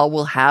not all,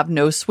 will have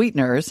no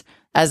sweeteners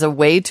as a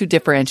way to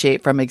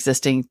differentiate from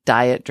existing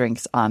diet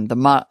drinks on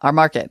our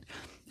market.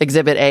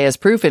 Exhibit A is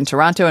proof in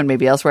Toronto and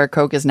maybe elsewhere.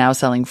 Coke is now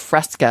selling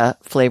Fresca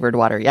flavored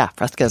water. Yeah,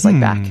 Fresca is like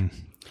back.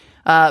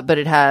 But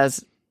it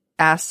has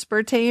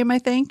aspartame, I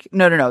think.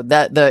 No.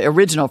 The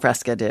original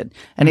Fresca did.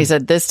 And he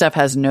said this stuff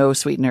has no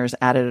sweeteners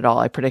added at all.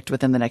 I predict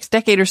within the next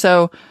decade or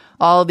so,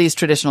 all these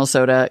traditional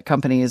soda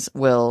companies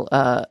will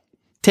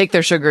take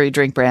their sugary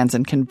drink brands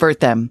and convert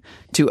them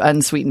to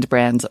unsweetened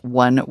brands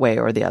one way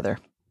or the other,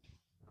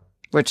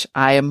 which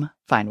I am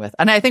fine with.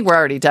 And I think we're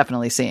already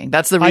definitely seeing.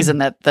 That's the reason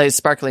that the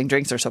sparkling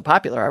drinks are so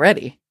popular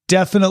already.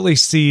 Definitely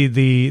see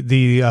the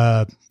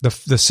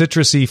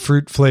citrusy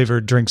fruit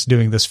flavored drinks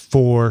doing this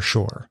for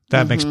sure.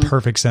 That makes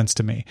perfect sense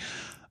to me.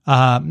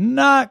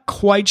 Not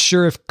quite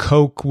sure if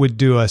Coke would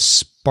do a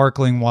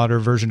sparkling water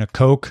version of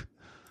Coke,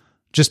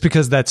 just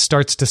because that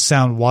starts to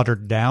sound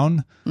watered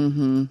down.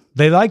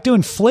 They like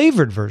doing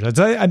flavored versions.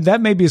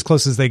 That may be as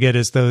close as they get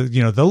is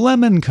the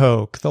lemon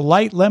Coke, the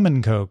light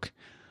lemon Coke.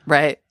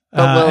 Right.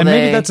 And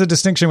maybe that's a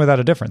distinction without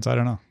a difference. I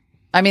don't know.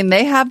 I mean,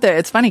 they have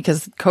it's funny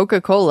because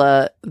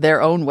Coca-Cola,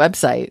 their own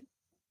website,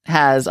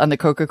 has on the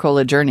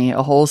Coca-Cola journey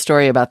a whole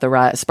story about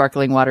the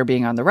sparkling water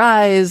being on the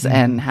rise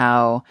and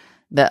how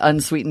the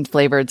unsweetened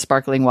flavored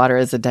sparkling water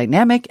is a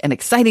dynamic and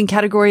exciting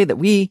category that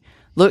we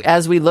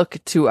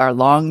look to our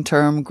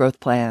long-term growth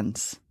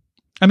plans.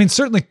 I mean,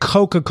 certainly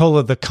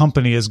Coca-Cola, the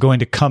company, is going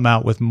to come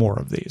out with more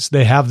of these.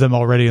 They have them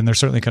already, and they're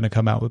certainly going to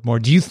come out with more.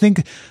 Do you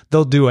think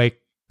they'll do a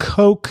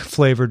Coke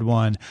flavored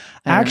one?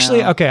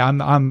 Actually, okay,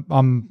 I'm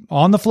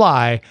on the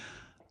fly.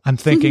 I'm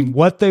thinking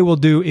what they will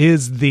do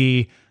is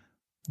the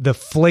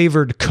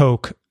flavored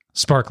Coke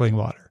sparkling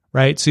water,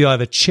 right? So you'll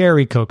have a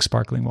cherry Coke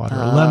sparkling water,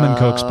 a lemon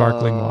Coke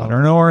sparkling water,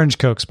 an orange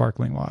Coke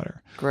sparkling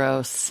water.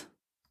 Gross.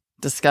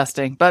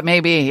 Disgusting. But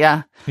maybe,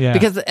 yeah.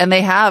 Because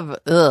they have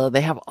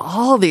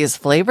all these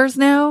flavors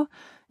now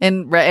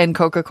in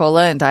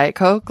Coca-Cola and Diet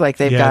Coke. Like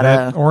they've got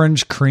that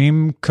orange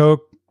cream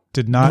Coke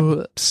did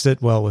not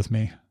sit well with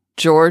me.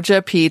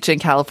 Georgia peach and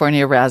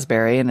California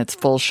raspberry, and it's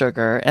full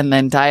sugar. And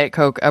then Diet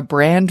Coke, a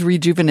brand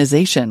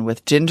rejuvenization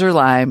with ginger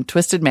lime,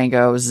 twisted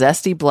mango,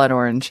 zesty blood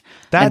orange.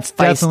 That's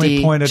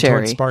definitely pointed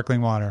cherry. towards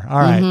sparkling water. All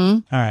right.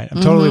 All right.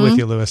 I'm totally with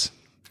you, Lewis.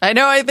 I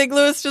know. I think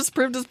Lewis just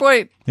proved his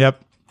point.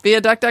 Yep.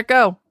 Via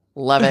DuckDuckGo.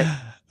 Love it.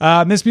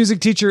 Miss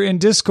Music Teacher in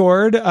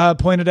Discord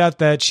pointed out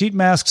that sheet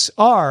masks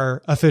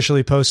are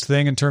officially post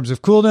thing in terms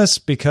of coolness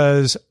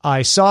because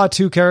I saw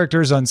 2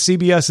 characters on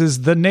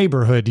CBS's The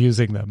Neighborhood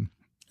using them.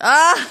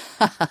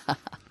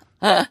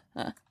 And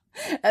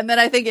then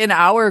I think in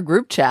our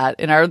group chat,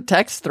 in our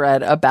text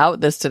thread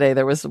about this today,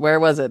 there was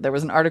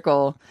an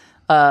article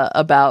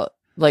about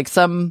like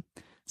some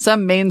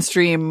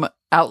mainstream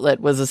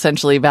outlet was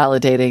essentially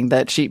validating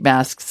that sheet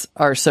masks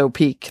are so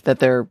peak that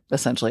they're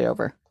essentially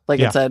over. Like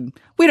it said,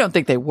 we don't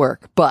think they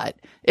work, but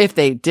if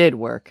they did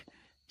work,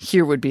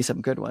 here would be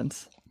some good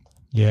ones.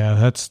 Yeah,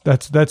 that's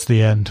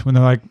the end. When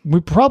they're like, we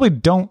probably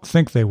don't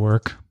think they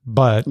work,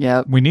 but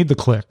we need the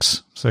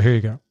clicks. So here you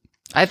go.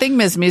 I think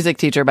Ms. Music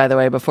Teacher, by the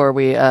way, before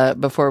we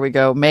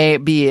go, may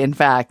be in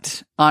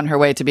fact on her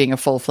way to being a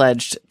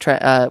full-fledged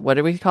what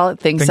do we call it?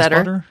 Thing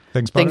setter.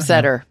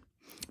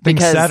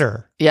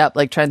 Yep,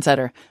 like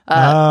trendsetter.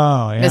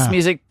 Miss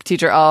Music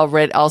Teacher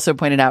also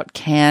pointed out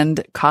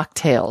canned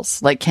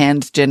cocktails, like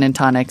canned gin and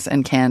tonics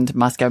and canned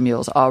Moscow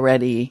mules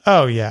already.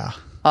 Oh yeah,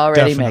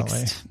 already definitely.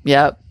 Mixed.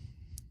 Yep,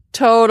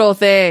 total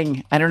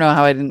thing. I don't know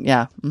how I didn't.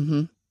 Yeah.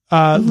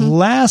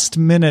 Last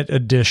minute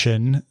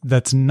addition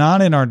that's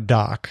not in our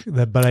doc,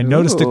 but I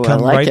noticed it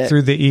come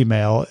through the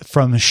email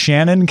from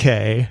Shannon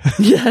K.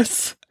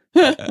 Yes.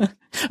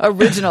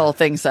 Original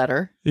thing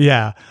setter.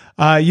 Yeah.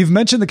 You've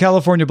mentioned the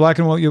California black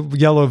and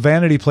yellow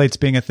vanity plates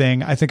being a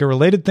thing. I think a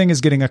related thing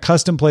is getting a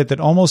custom plate that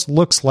almost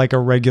looks like a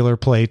regular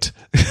plate.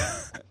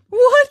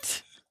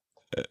 What?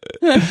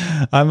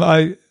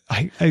 I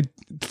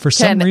for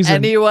some reason.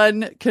 Can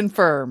anyone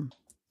confirm?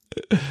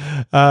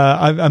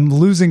 I'm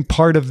losing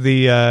part of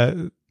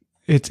the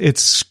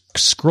it's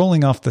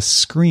scrolling off the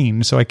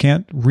screen, so I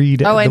can't read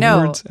the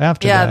words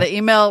after that. Yeah, the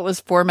email was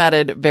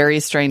formatted very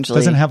strangely.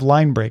 Doesn't have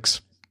line breaks.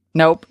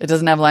 Nope, it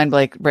doesn't have line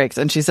breaks.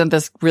 And she sent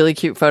this really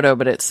cute photo,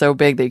 but it's so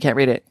big that you can't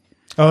read it.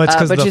 Oh, it's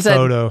because of the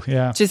photo.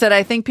 Yeah. She said,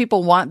 I think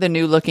people want the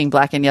new looking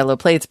black and yellow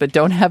plates, but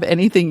don't have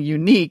anything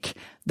unique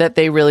that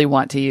they really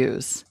want to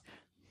use.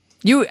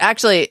 You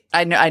actually,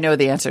 I know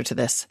the answer to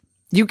this.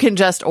 You can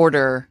just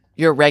order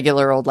your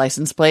regular old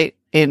license plate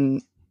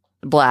in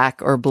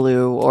black or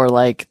blue or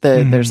like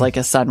there's like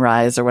a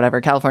sunrise or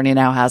whatever. California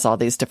now has all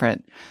these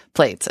different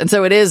plates. And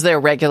so it is their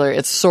regular,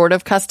 it's sort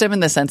of custom in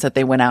the sense that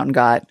they went out and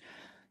got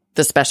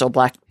the special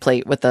black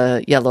plate with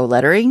the yellow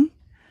lettering,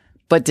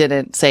 but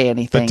didn't say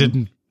anything. But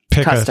didn't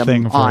pick a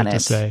thing for it to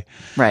say.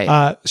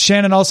 Right.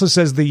 Shannon also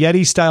says the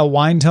Yeti style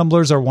wine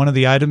tumblers are one of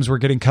the items we're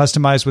getting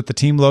customized with the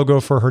team logo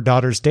for her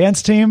daughter's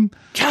dance team.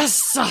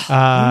 Yes!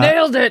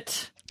 Nailed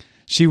it!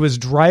 She was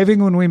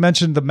driving when we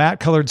mentioned the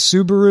matte colored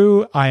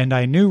Subaru, and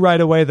I knew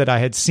right away that I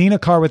had seen a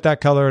car with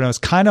that color, and I was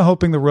kind of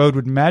hoping the road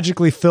would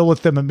magically fill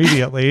with them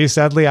immediately.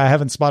 Sadly, I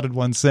haven't spotted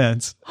one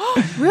since.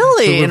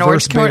 Really? In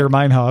Orange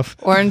Bader-Meinhof.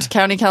 Orange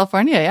County,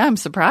 California. Yeah, I'm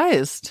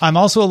surprised. I'm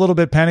also a little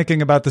bit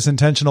panicking about this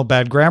intentional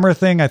bad grammar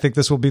thing. I think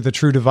this will be the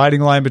true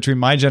dividing line between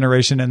my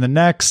generation and the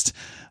next.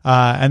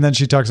 And then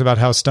she talks about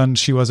how stunned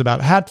she was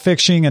about hat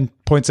fixing and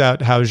points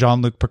out how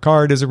Jean-Luc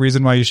Picard is a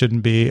reason why you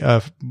shouldn't be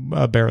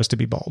embarrassed to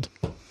be bald.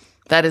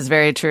 That is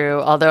very true.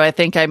 Although I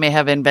think I may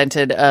have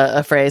invented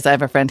a phrase. I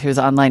have a friend who's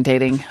online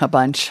dating a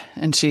bunch,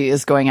 and she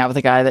is going out with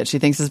a guy that she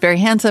thinks is very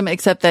handsome,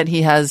 except that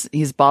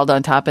he's bald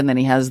on top, and then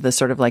he has this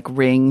sort of like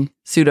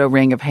pseudo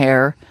ring of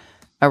hair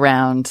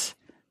around,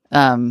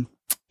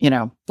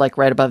 like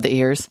right above the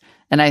ears.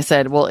 And I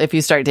said, well, if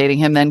you start dating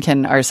him, then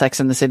can our Sex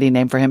and the City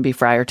name for him be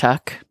Friar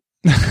Tuck?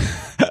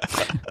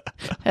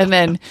 And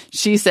then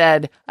she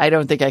said, I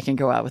don't think I can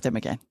go out with him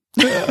again.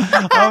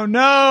 Oh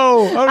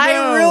no.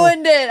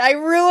 I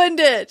ruined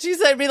it. She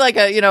sent me like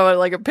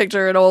a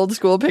picture, an old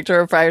school picture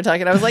of Friar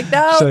Tuck, and I was like,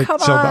 no,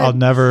 come on. I'll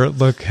never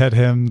look at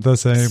him the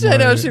same way. I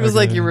know, she was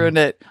like, you ruined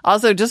it.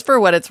 Also, just for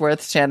what it's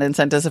worth, Shannon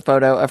sent us a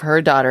photo of her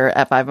daughter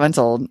at 5 months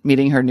old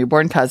meeting her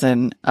newborn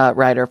cousin,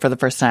 Ryder, for the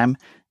first time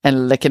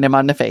and licking him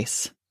on the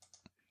face.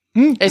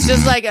 It's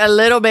just like a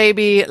little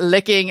baby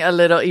licking a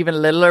little,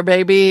 even littler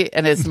baby,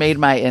 and it's made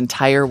my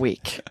entire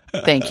week.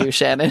 Thank you,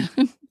 Shannon.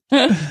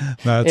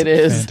 It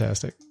is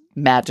fantastic.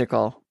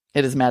 Magical.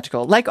 It is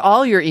magical. Like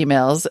all your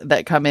emails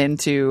that come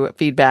into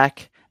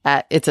feedback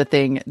at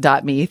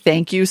it'sathing.me.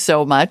 Thank you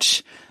so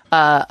much.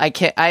 I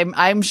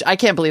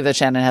can't believe that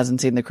Shannon hasn't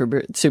seen the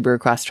Subaru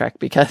Crosstrek,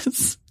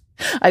 because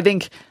I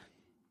think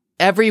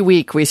every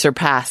week we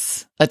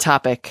surpass a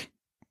topic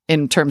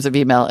in terms of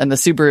email, and the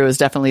Subaru is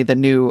definitely the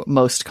new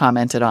most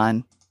commented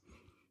on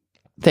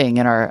thing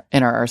in our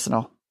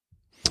arsenal.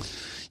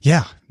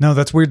 Yeah, no,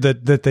 that's weird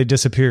that they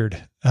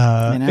disappeared.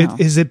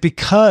 Is it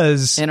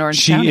because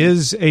she County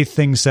is a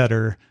thing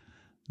setter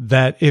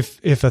that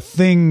if a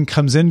thing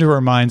comes into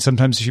her mind,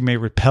 sometimes she may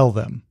repel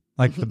them?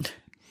 Like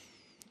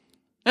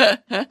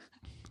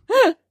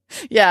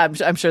yeah,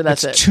 I'm sure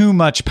that's it. Too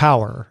much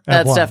power.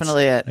 That's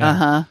definitely it.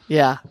 Yeah.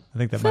 Yeah. I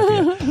think that might be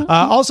it.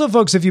 Also,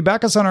 folks, if you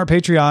back us on our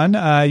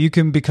Patreon, you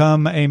can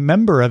become a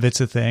member of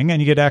It's a Thing,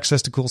 and you get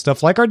access to cool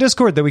stuff like our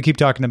Discord that we keep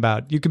talking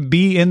about. You can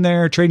be in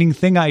there trading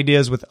thing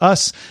ideas with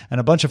us and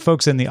a bunch of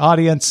folks in the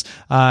audience,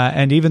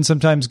 and even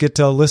sometimes get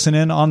to listen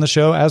in on the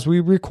show as we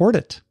record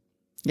it.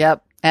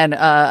 Yep. And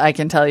I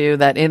can tell you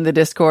that in the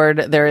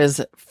Discord, there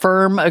is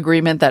firm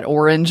agreement that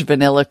orange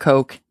vanilla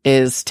Coke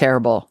is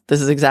terrible.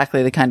 This is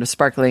exactly the kind of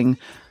sparkling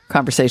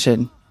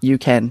conversation you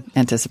can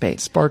anticipate.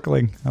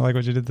 Sparkling. I like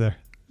what you did there.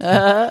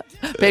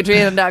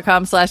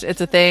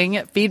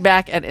 Patreon.com/it'sathing.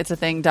 Feedback at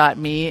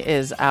it'sathing.me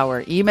is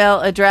our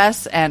email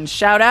address. And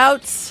shout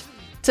outs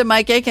to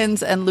Mike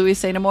Akins and Louis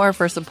St. Amour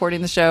for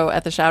supporting the show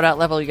at the shout out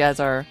level. You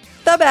guys are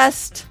the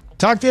best.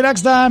 Talk to you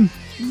next time.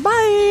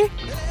 Bye.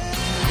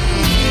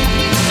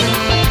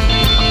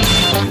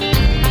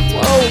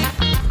 Whoa.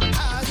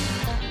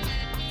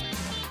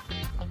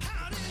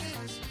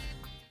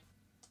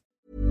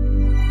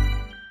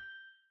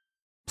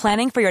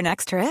 Planning for your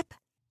next trip?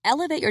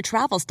 Elevate your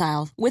travel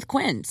style with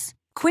Quince.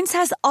 Quince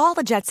has all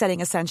the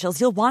jet-setting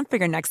essentials you'll want for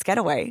your next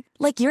getaway,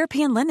 like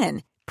European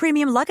linen,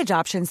 premium luggage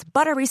options,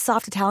 buttery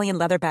soft Italian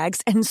leather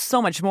bags, and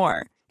so much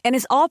more. And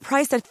is all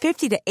priced at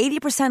 50 to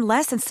 80%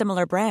 less than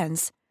similar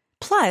brands.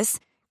 Plus,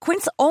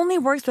 Quince only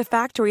works with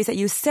factories that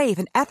use safe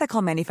and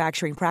ethical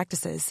manufacturing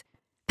practices.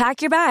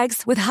 Pack your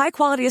bags with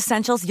high-quality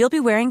essentials you'll be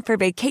wearing for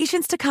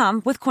vacations to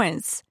come with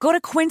Quince. Go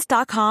to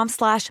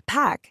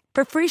quince.com/pack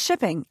for free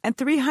shipping and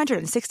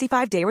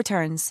 365-day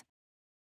returns.